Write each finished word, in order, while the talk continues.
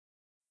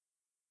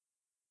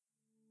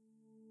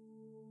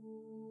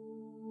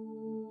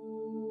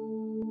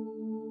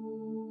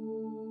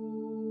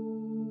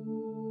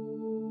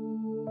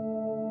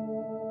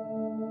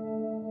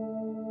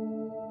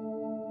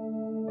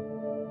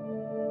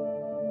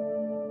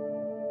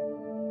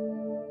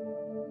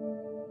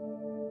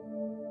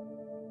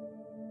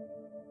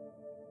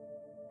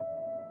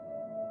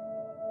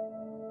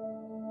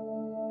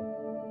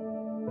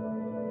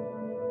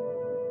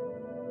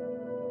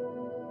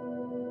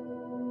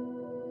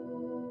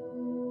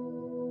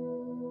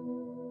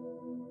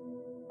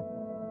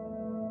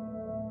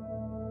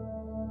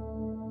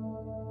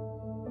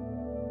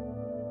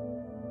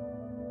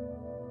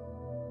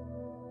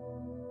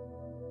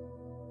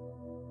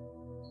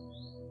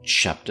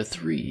Chapter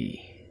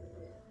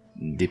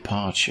 3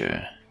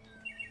 Departure.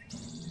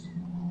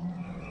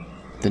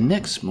 The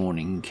next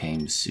morning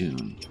came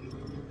soon.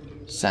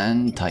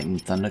 Sand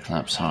tightened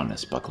Thunderclap's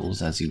harness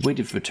buckles as he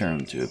waited for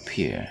Turim to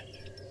appear,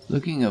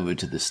 looking over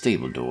to the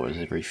stable doors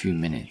every few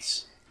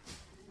minutes.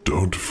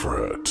 Don't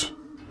fret.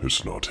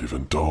 It's not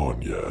even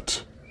dawn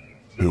yet.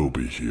 He'll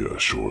be here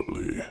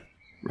shortly,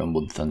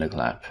 rumbled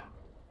Thunderclap.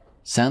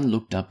 Sand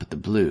looked up at the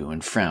blue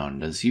and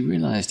frowned as he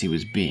realized he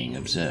was being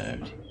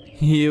observed.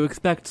 You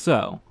expect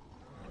so?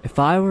 If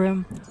I were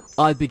him,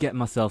 I'd be getting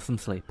myself some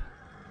sleep.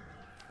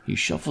 He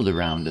shuffled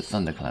around to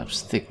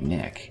Thunderclap's thick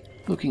neck,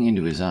 looking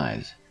into his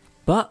eyes.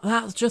 But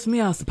that's just me,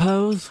 I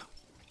suppose.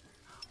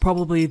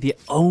 Probably the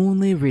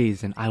only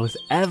reason I was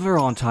ever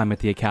on time at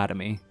the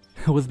academy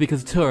was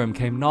because Turim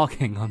came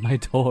knocking on my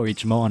door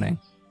each morning.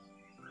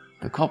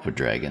 The copper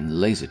dragon,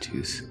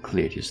 Lasertooth,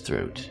 cleared his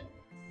throat.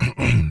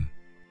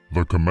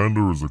 The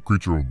commander is a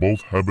creature of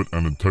both habit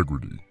and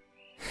integrity.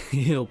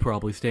 He'll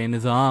probably stay in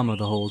his armor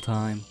the whole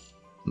time,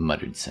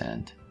 muttered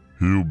Sand.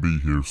 He'll be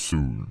here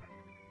soon.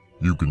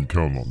 You can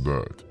count on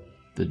that.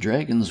 The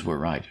dragons were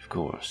right, of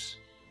course.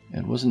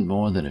 It wasn't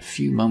more than a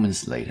few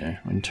moments later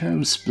when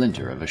Turim's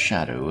splinter of a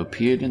shadow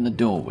appeared in the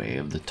doorway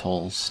of the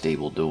tall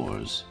stable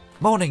doors.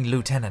 Morning,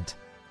 Lieutenant,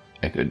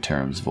 echoed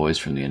Turim's voice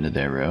from the end of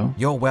their row.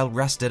 You're well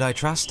rested, I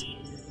trust?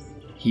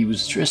 He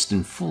was dressed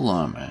in full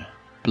armor,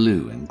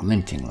 blue and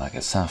glinting like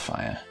a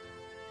sapphire.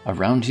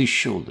 Around his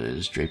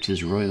shoulders draped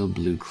his royal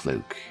blue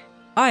cloak.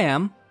 I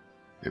am,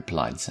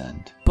 replied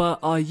Sand. But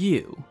are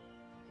you?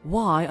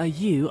 Why are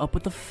you up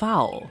with the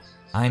fowl?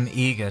 I'm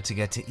eager to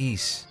get to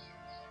East.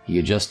 He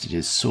adjusted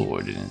his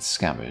sword in its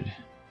scabbard.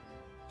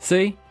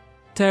 See?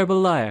 Terrible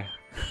liar.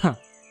 Huh.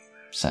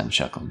 Sand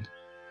chuckled.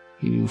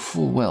 He knew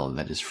full well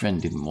that his friend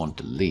didn't want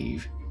to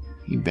leave.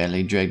 He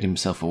barely dragged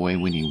himself away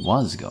when he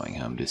was going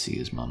home to see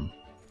his mum.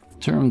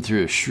 Turim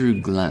threw a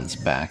shrewd glance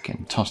back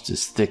and tossed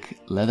his thick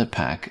leather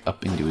pack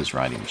up into his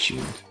riding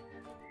shield.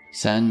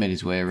 Sand made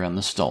his way around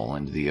the stall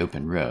into the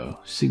open row,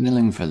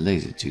 signaling for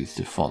Lasertooth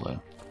to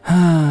follow.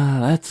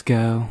 Let's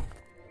go.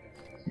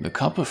 The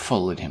copper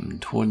followed him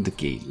toward the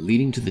gate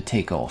leading to the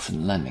takeoff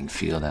and landing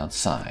field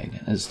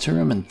outside as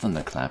Turim and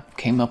Thunderclap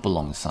came up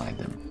alongside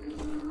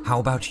them.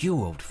 How about you,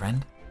 old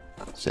friend?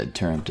 Said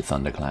Turim to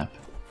Thunderclap.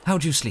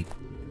 How'd you sleep?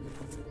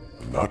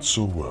 Not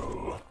so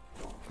well,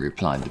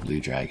 replied the blue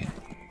dragon.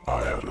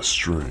 I had a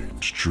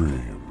strange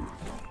dream.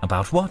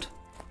 About what?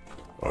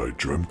 I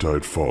dreamt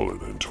I'd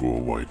fallen into a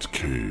white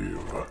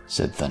cave,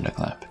 said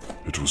Thunderclap.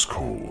 It was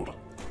cold.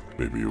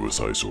 Maybe it was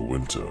ice or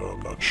winter,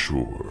 I'm not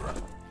sure.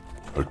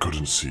 I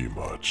couldn't see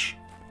much.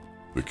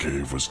 The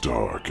cave was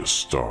dark as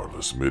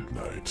starless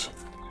midnight.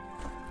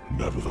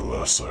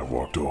 Nevertheless, I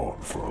walked on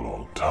for a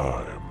long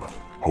time,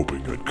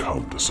 hoping I'd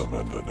come to some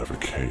end that never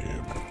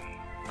came.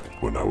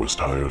 When I was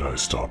tired, I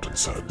stopped and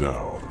sat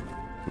down.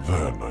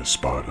 Then I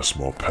spied a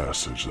small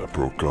passage that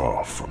broke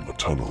off from the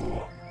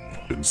tunnel.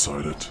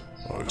 Inside it,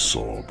 I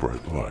saw a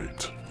bright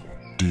light.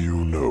 Do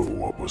you know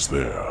what was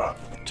there?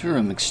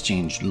 Turim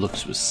exchanged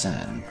looks with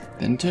Sand,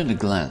 then turned a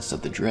glance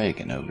at the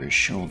dragon over his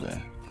shoulder.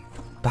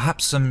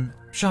 Perhaps some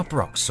sharp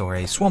rocks or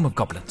a swarm of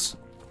goblins.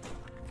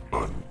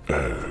 An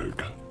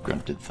egg,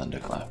 grunted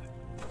Thunderclap.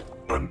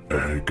 An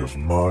egg of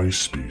my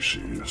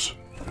species.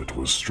 It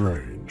was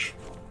strange.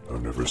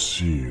 I've never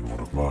seen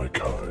one of my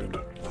kind,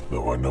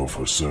 though I know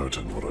for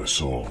certain what I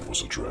saw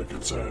was a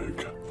dragon's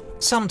egg.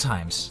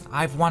 Sometimes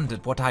I've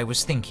wondered what I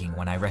was thinking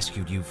when I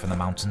rescued you from the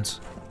mountains.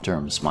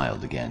 Turim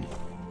smiled again.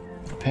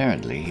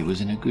 Apparently he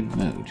was in a good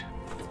mood.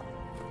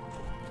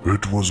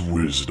 It was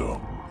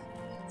wisdom.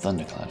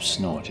 Thunderclap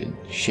snorted,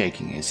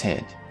 shaking his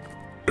head.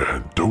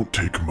 And don't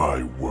take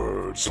my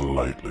words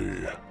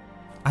lightly.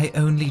 I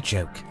only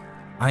joke.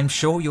 I'm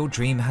sure your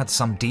dream had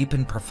some deep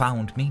and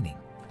profound meaning.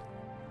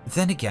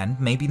 Then again,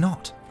 maybe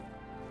not.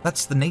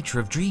 That's the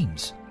nature of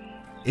dreams.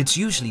 It's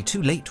usually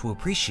too late to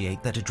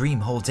appreciate that a dream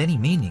holds any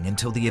meaning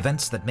until the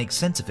events that make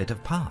sense of it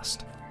have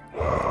passed.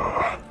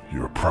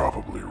 You're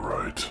probably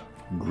right,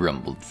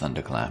 grumbled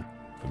Thunderclap.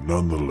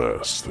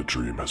 Nonetheless, the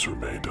dream has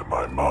remained in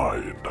my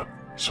mind,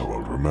 so I'll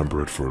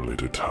remember it for a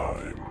later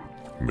time.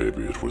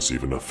 Maybe it was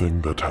even a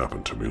thing that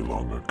happened to me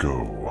long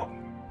ago.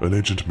 An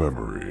ancient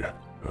memory,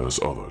 as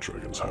other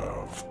dragons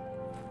have.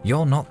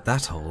 You're not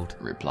that old,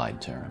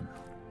 replied Turim.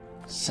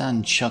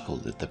 Sand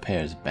chuckled at the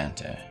pair's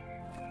banter.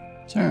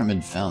 Turim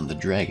had found the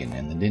dragon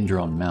in the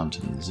Dindron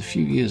Mountains a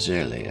few years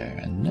earlier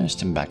and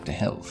nursed him back to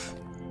health.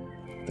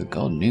 But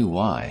God knew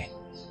why.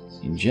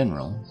 In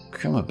general,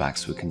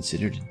 Chromabacks were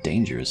considered a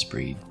dangerous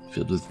breed,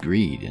 filled with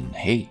greed and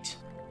hate.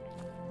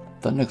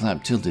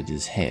 Thunderclap tilted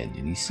his head,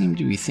 and he seemed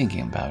to be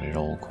thinking about it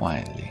all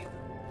quietly.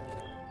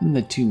 Then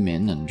the two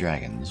men and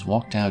dragons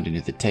walked out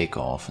into the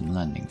takeoff and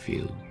landing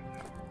field.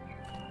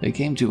 They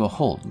came to a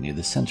halt near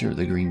the center of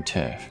the green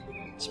turf,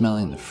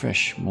 smelling the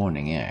fresh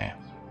morning air.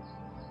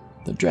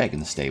 The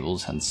dragon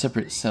stables had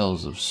separate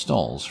cells of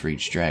stalls for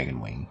each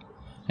dragon wing,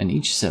 and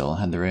each cell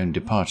had their own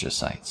departure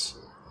sites.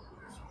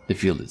 The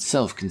field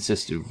itself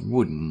consisted of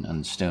wooden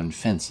and stone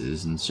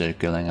fences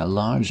encircling a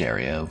large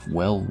area of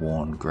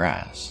well-worn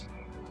grass.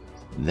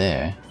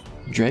 There,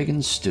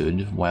 dragons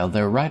stood while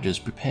their riders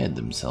prepared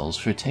themselves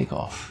for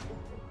takeoff.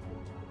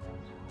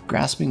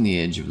 Grasping the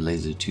edge of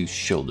Lasertooth's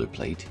shoulder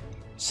plate,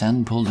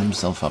 Sand pulled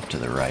himself up to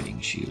the riding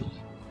shield.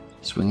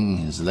 Swinging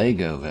his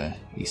leg over,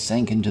 he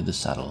sank into the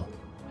saddle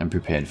and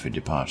prepared for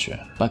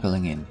departure,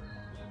 buckling in.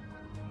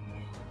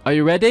 Are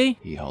you ready?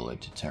 He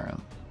hollered to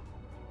Turim.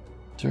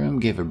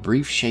 Turim gave a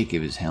brief shake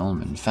of his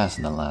helm and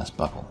fastened the last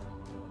buckle.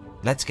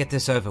 Let's get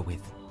this over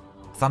with.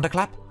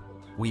 Thunderclap,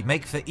 we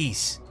make for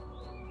East.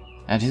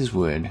 At his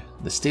word,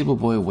 the stable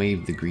boy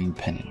waved the green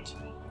pennant.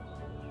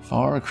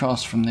 Far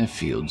across from their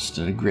field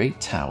stood a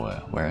great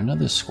tower where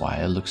another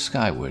squire looked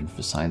skyward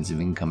for signs of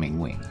incoming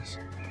wings.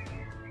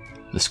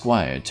 The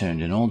squire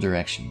turned in all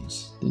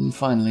directions, then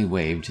finally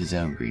waved his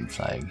own green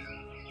flag.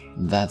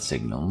 That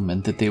signal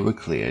meant that they were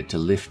cleared to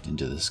lift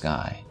into the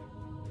sky.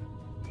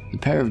 The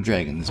pair of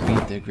dragons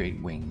beat their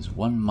great wings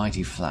one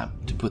mighty flap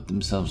to put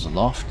themselves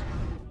aloft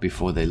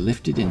before they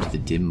lifted into the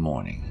dim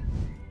morning.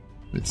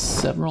 With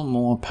several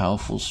more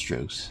powerful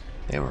strokes,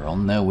 they were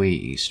on their way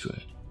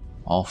eastward,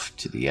 off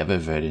to the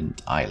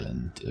ever-verdant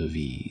island of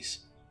ease.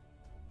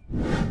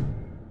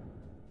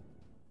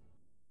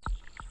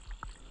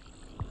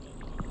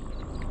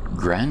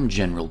 Grand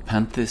General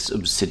Panthis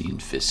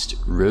Obsidianfist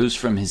rose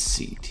from his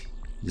seat,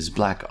 his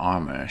black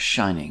armor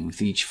shining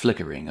with each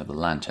flickering of the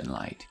lantern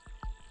light.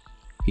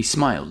 He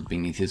smiled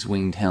beneath his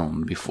winged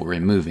helm before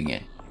removing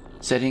it,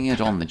 setting it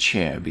on the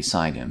chair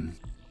beside him.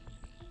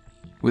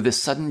 With a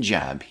sudden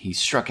jab, he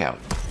struck out,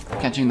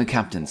 catching the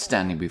captain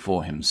standing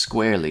before him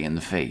squarely in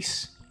the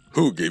face.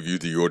 Who gave you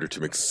the order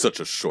to make such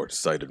a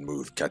short-sighted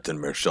move, Captain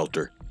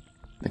Meershelter?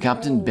 The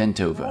captain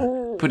bent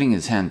over, putting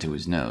his hand to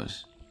his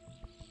nose.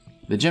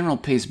 The general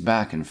paced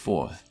back and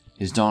forth,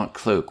 his dark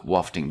cloak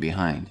wafting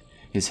behind,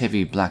 his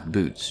heavy black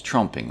boots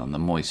tromping on the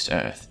moist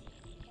earth.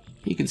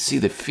 He could see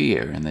the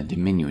fear in the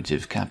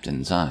diminutive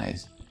captain's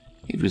eyes.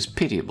 It was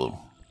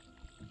pitiable.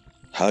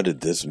 How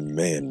did this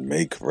man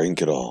make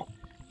rank at all?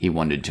 He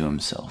wondered to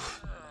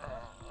himself.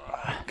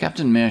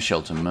 Captain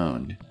Meershelter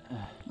moaned.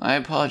 I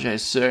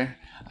apologize, sir.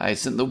 I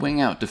sent the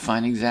wing out to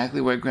find exactly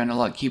where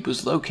Granulot Keep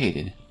was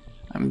located.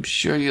 I'm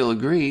sure you'll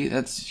agree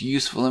that's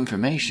useful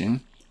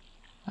information.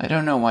 I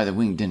don't know why the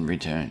wing didn't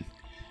return.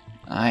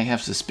 I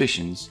have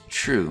suspicions,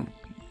 true,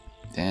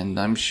 and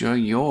I'm sure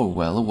you're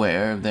well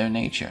aware of their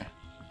nature.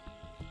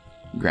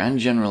 Grand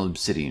General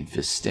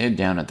Obsidianfist stared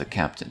down at the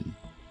captain.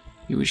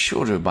 He was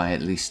shorter by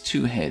at least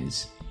 2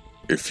 heads.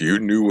 If you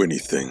knew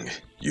anything,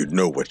 you'd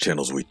know what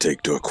channels we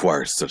take to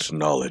acquire such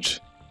knowledge.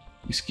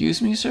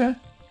 Excuse me, sir?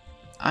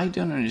 I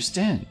don't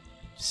understand,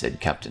 said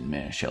Captain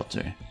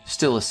Meershelter,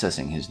 still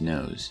assessing his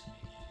nose.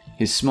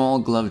 His small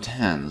gloved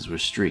hands were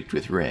streaked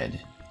with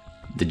red.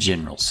 The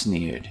general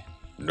sneered.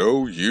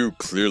 No, you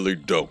clearly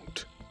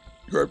don't.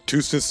 Your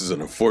obtuseness is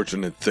an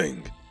unfortunate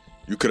thing.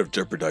 You could have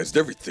jeopardized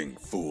everything,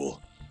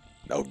 fool.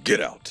 Now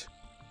get out.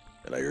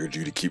 And I urge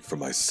you to keep from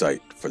my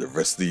sight for the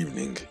rest of the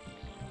evening,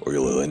 or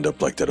you'll end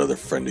up like that other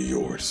friend of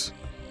yours.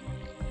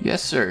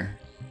 Yes, sir,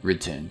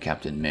 returned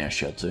Captain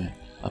Meershelter,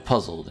 a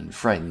puzzled and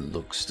frightened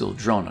look still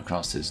drawn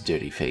across his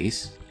dirty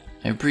face.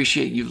 I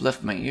appreciate you've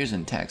left my ears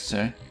intact,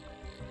 sir.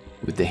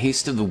 With the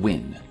haste of the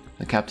wind,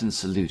 the captain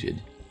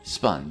saluted,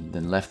 spun,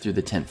 then left through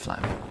the tent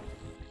flap.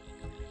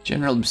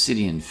 General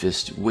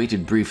Obsidianfist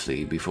waited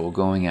briefly before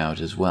going out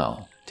as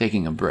well,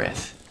 taking a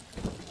breath.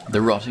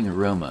 The rotting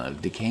aroma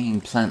of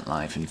decaying plant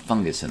life and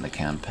fungus in the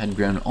camp had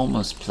grown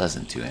almost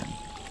pleasant to him.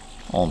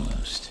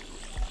 Almost.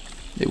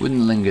 They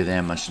wouldn't linger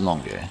there much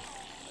longer.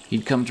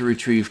 He'd come to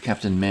retrieve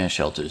Captain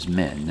Meershelter's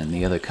men and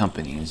the other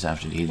companies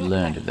after he'd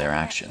learned of their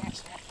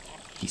actions.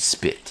 He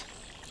spit,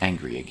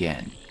 angry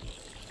again.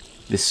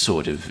 This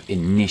sort of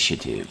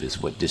initiative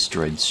is what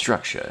destroyed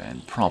structure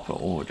and proper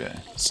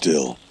order.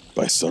 Still,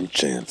 by some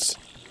chance,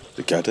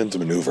 the captain's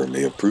maneuver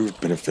may have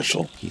proved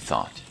beneficial, he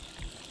thought.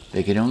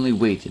 They could only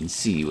wait and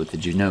see what the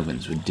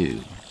Genovans would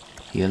do.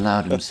 He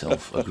allowed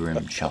himself a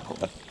grim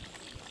chuckle.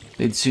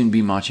 They'd soon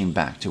be marching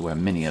back to where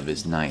many of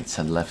his knights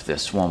had left their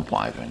swamp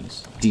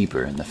wyverns,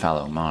 deeper in the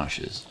fallow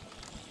marshes.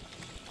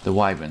 The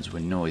wyverns were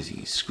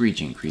noisy,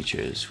 screeching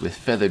creatures with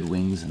feathered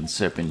wings and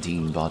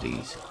serpentine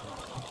bodies.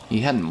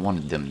 He hadn't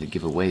wanted them to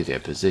give away their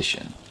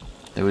position.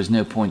 There was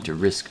no point to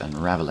risk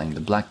unraveling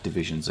the Black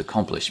Division's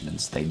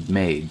accomplishments they'd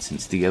made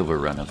since the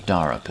overrun of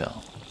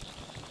Darapil.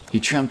 He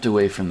tramped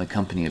away from the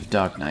company of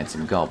dark knights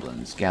and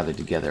goblins gathered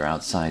together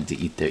outside to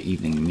eat their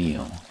evening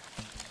meal.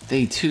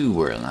 They too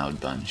were a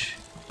loud bunch,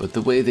 but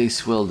the way they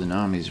swelled an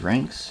army's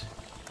ranks,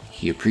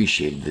 he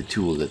appreciated the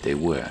tool that they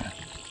were.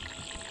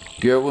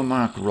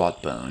 Gerwamark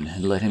Rotbone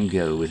had let him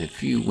go with a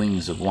few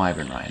wings of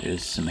wyvern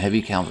riders, some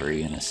heavy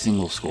cavalry, and a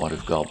single squad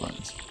of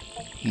goblins.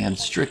 He had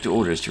strict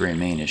orders to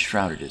remain as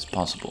shrouded as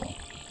possible,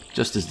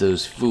 just as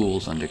those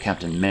fools under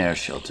Captain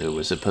Meershelter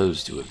were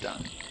supposed to have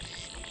done.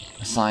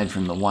 Aside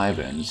from the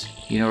wyverns,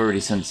 he'd already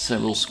sent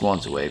several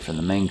squads away from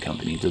the main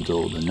company to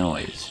dull the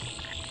noise.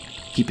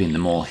 Keeping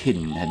them all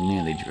hidden had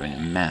nearly driven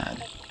him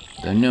mad,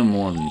 though no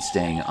more than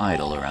staying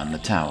idle around the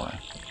tower.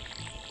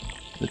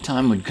 The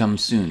time would come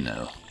soon,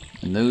 though,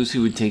 and those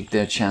who would take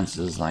their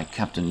chances like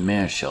Captain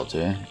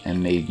Mareshelter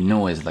and made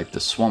noise like the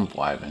swamp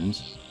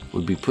wyverns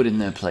would be put in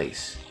their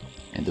place,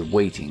 and the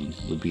waiting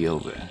would be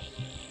over.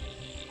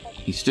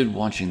 He stood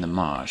watching the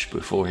marsh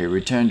before he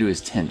returned to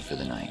his tent for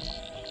the night.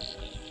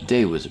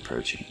 Day was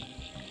approaching.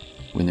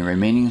 When the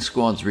remaining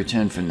squads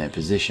returned from their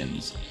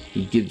positions,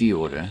 he'd give the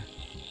order,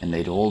 and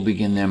they'd all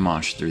begin their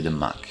march through the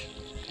muck,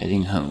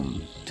 heading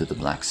home to the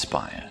Black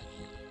Spire.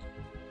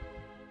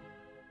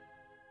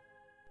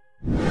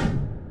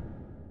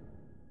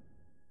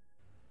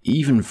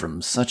 Even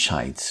from such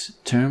heights,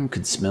 Turim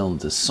could smell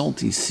the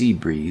salty sea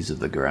breeze of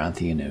the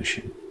Garathian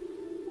Ocean.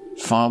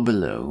 Far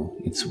below,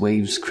 its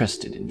waves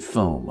crested in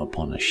foam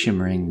upon a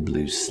shimmering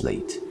blue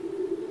slate.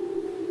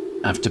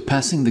 After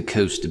passing the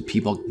coast of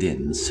Pibok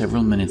Din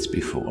several minutes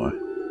before,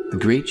 the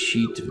great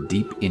sheet of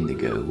deep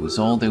indigo was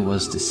all there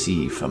was to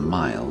see for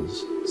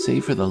miles,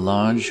 save for the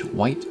large,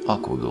 white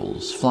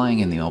aquagulls flying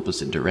in the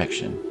opposite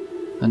direction,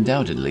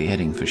 undoubtedly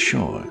heading for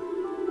shore.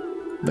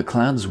 The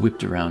clouds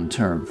whipped around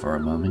Turim for a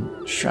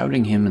moment,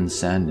 shrouding him in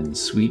sand and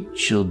sweet,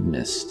 chilled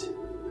mist.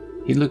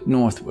 He looked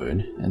northward,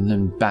 and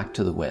then back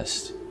to the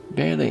west,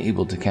 barely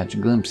able to catch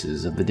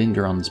glimpses of the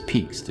Dinderon's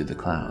peaks through the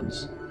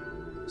clouds.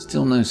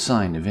 Still no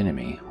sign of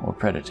enemy or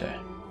predator.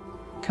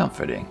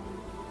 Comforting.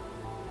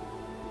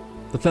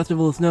 The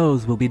Festival of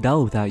Snows will be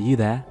dull without you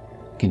there,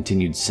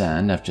 continued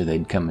Sand after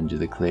they'd come into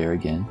the clear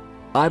again.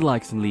 I'd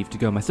like some leave to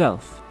go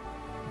myself.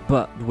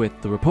 But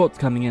with the reports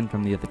coming in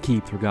from the other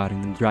keeps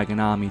regarding the Dragon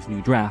Army's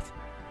new draft,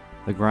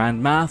 the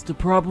Grand Master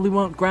probably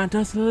won't grant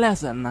us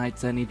lesser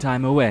nights any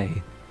time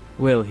away,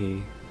 will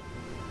he?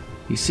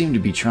 He seemed to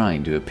be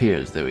trying to appear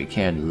as though he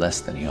cared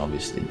less than he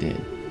obviously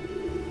did.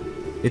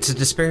 It's a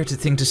dispirited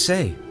thing to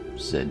say,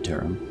 said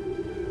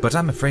Turim. But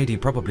I'm afraid he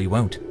probably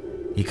won't.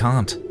 He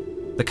can't.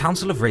 The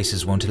Council of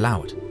Races won't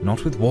allow it,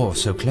 not with war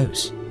so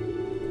close.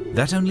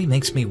 That only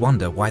makes me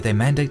wonder why they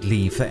mandate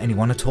leave for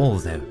anyone at all,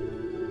 though.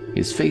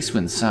 His face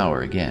went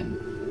sour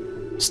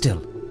again.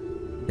 Still,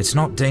 it's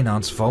not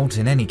Daynard's fault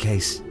in any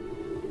case.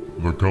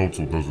 The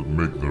Council doesn't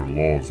make their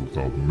laws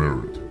without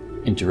merit,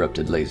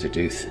 interrupted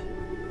Lasertooth.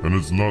 And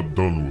it's not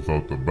done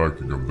without the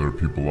backing of their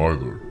people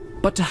either.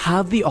 But to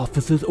have the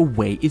officers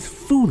away is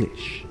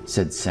foolish,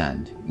 said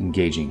Sand,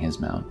 engaging his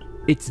mount.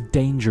 It's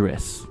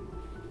dangerous.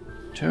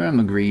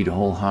 Turim agreed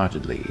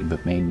wholeheartedly,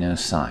 but made no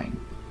sign.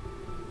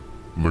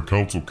 The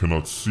Council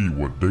cannot see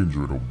what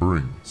danger it'll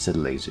bring, said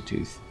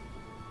Lasertooth.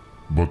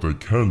 But they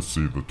can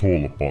see the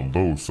toll upon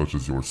those such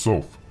as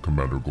yourself,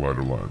 Commander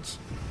Gliderlance.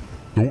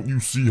 Don't you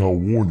see how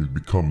worn you've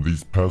become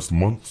these past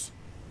months?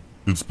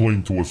 It's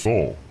plain to us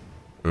all,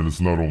 and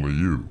it's not only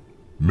you.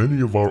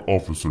 Many of our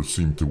officers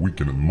seem to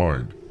weaken in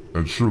mind,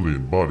 and surely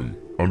in body,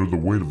 under the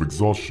weight of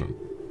exhaustion.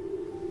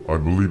 I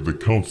believe the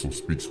Council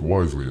speaks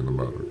wisely in the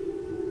matter.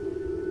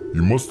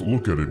 You must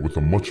look at it with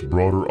a much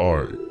broader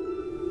eye.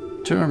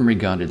 Turim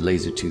regarded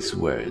Lasertooth's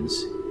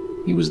words.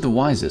 He was the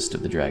wisest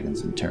of the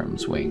dragons in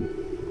Turim's wing.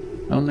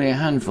 Only a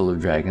handful of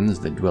dragons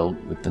that dwelt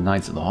with the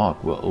Knights of the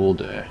Hawk were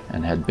older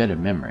and had better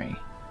memory.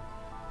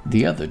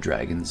 The other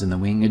dragons in the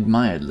wing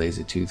admired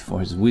Lasertooth for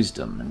his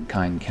wisdom and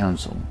kind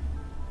counsel.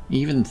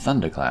 Even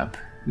Thunderclap,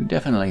 who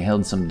definitely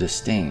held some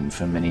disdain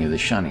for many of the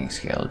Shining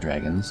Scale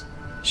dragons,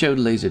 showed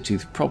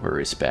Lasertooth proper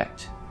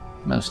respect,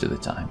 most of the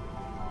time.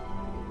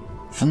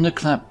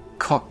 Thunderclap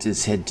cocked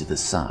his head to the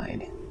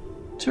side.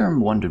 Turim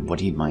wondered what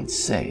he might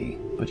say,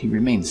 but he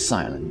remained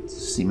silent,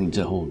 seeming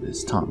to hold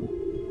his tongue.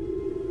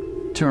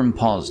 Turim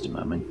paused a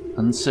moment,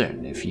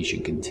 uncertain if he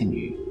should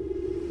continue.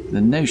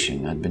 The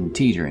notion had been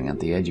teetering at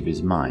the edge of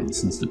his mind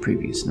since the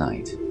previous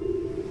night.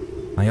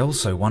 I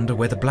also wonder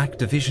where the Black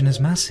Division is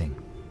massing.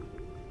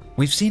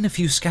 We've seen a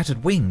few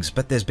scattered wings,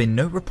 but there's been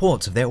no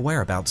reports of their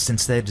whereabouts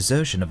since their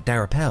desertion of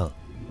Darapel.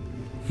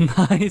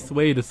 Nice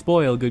way to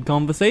spoil good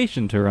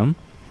conversation, Turim,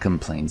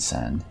 complained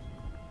Sand.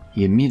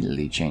 He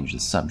immediately changed the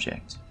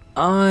subject.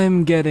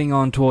 I'm getting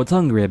on towards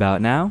hungry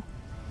about now.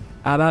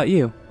 How about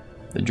you?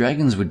 The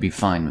dragons would be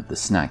fine with the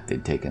snack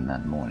they'd taken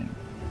that morning.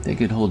 They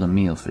could hold a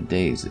meal for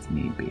days if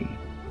need be.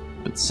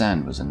 But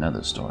Sand was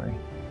another story.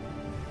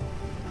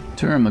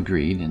 Turim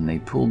agreed, and they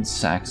pulled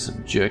sacks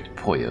of jerked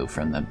pollo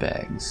from their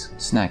bags,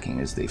 snacking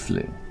as they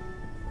flew.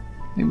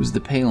 It was the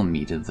pale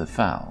meat of the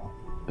fowl,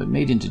 but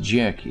made into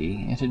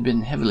jerky, it had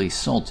been heavily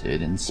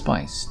salted and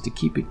spiced to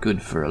keep it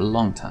good for a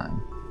long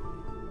time.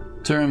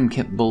 Turim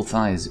kept both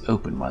eyes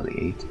open while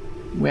he ate,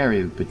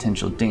 wary of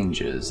potential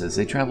dangers as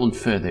they traveled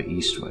further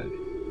eastward.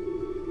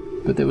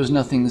 But there was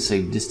nothing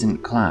save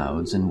distant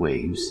clouds and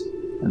waves,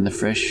 and the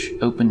fresh,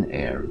 open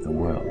air of the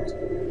world.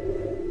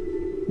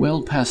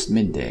 Well past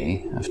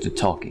midday, after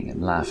talking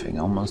and laughing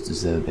almost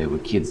as though they were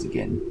kids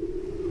again,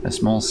 a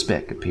small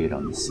speck appeared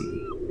on the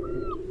sea.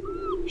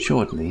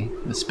 Shortly,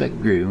 the speck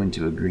grew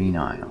into a green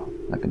isle,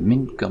 like a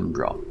mint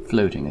gumdrop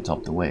floating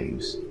atop the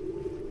waves.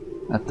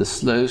 At the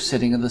slow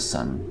setting of the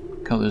sun,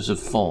 colors of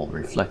fall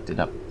reflected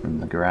up from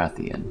the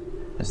Garathian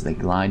as they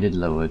glided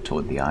lower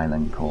toward the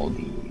island called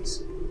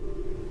Ys.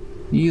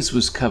 Ys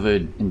was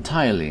covered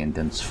entirely in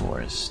dense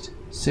forest,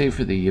 save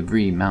for the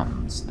Yavri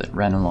Mountains that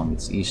ran along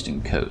its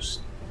eastern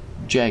coast,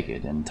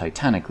 jagged and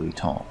titanically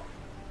tall.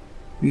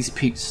 These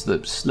peaks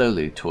sloped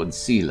slowly towards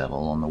sea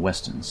level on the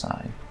western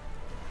side.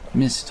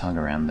 Mist hung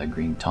around their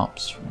green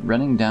tops,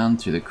 running down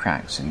through the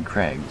cracks and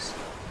crags,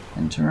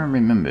 and Turim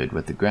remembered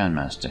what the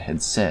Grandmaster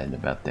had said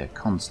about their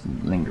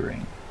constant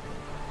lingering.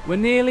 We're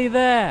nearly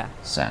there,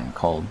 Sand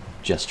called,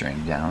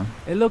 gesturing down.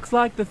 It looks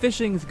like the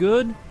fishing's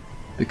good.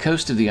 The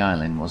coast of the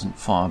island wasn't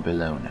far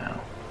below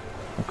now.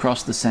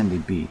 Across the sandy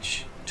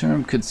beach,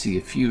 Turim could see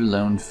a few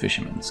lone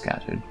fishermen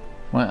scattered,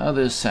 while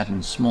others sat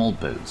in small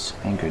boats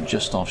anchored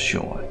just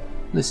offshore,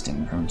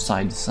 listing from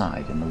side to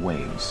side in the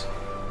waves.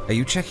 Are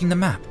you checking the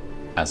map?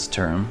 Asked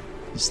Turim,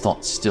 his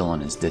thoughts still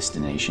on his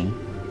destination.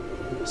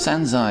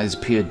 Sand's eyes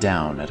peered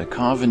down at a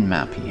carven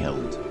map he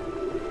held.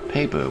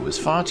 Paper was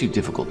far too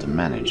difficult to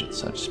manage at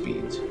such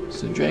speeds,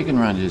 so dragon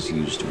riders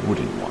used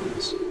wooden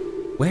ones.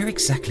 Where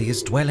exactly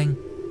is dwelling?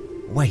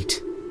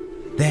 Wait.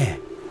 There.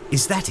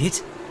 Is that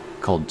it?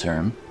 Called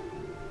Turim.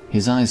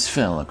 His eyes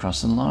fell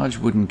across a large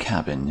wooden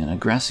cabin in a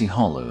grassy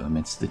hollow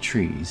amidst the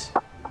trees.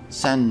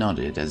 Sand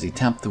nodded as he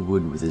tapped the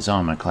wood with his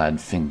armor-clad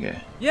finger.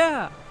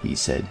 Yeah, He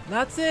said.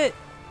 that's it.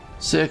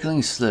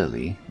 Circling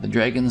slowly, the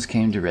dragons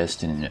came to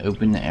rest in an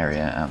open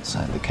area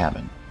outside the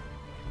cabin.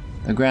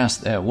 The grass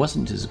there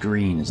wasn't as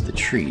green as the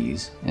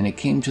trees, and it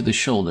came to the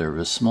shoulder of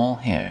a small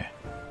hare.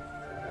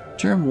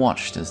 Turim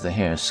watched as the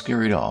hare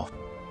scurried off,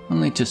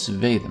 only to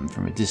survey them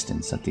from a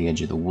distance at the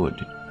edge of the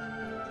wood.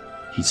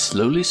 He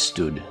slowly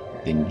stood,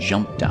 then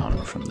jumped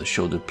down from the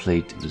shoulder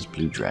plate of his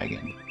blue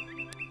dragon.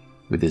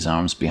 With his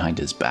arms behind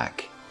his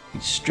back, he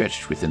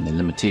stretched within the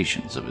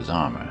limitations of his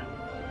armor.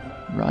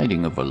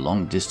 Riding over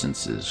long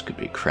distances could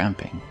be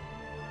cramping.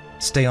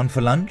 Stay on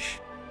for lunch?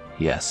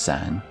 He asked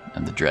Sand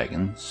and the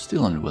dragon,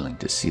 still unwilling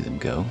to see them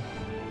go.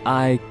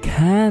 I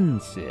can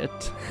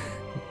sit,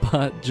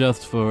 but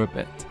just for a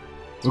bit.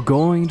 We're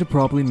going to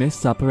probably miss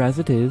supper as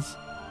it is.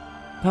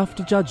 Tough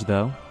to judge,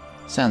 though.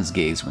 Sand's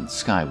gaze went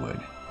skyward,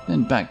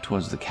 then back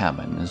towards the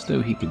cabin as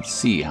though he could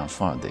see how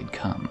far they'd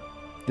come.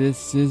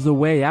 This is a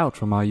way out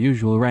from our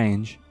usual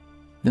range.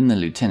 Then the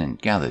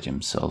lieutenant gathered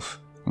himself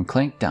and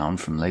clanked down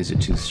from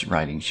Lasertooth's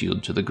riding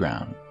shield to the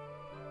ground.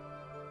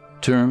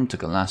 Turim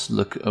took a last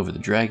look over the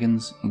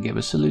dragons and gave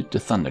a salute to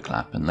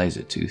Thunderclap and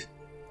Lasertooth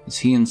as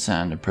he and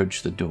Sand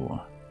approached the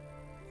door.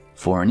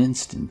 For an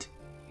instant,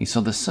 he saw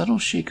the subtle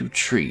shake of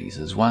trees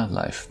as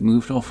wildlife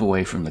moved off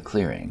away from the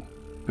clearing,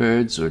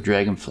 birds or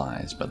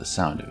dragonflies by the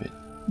sound of it,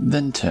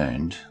 then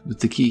turned with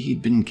the key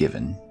he'd been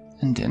given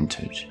and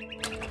entered.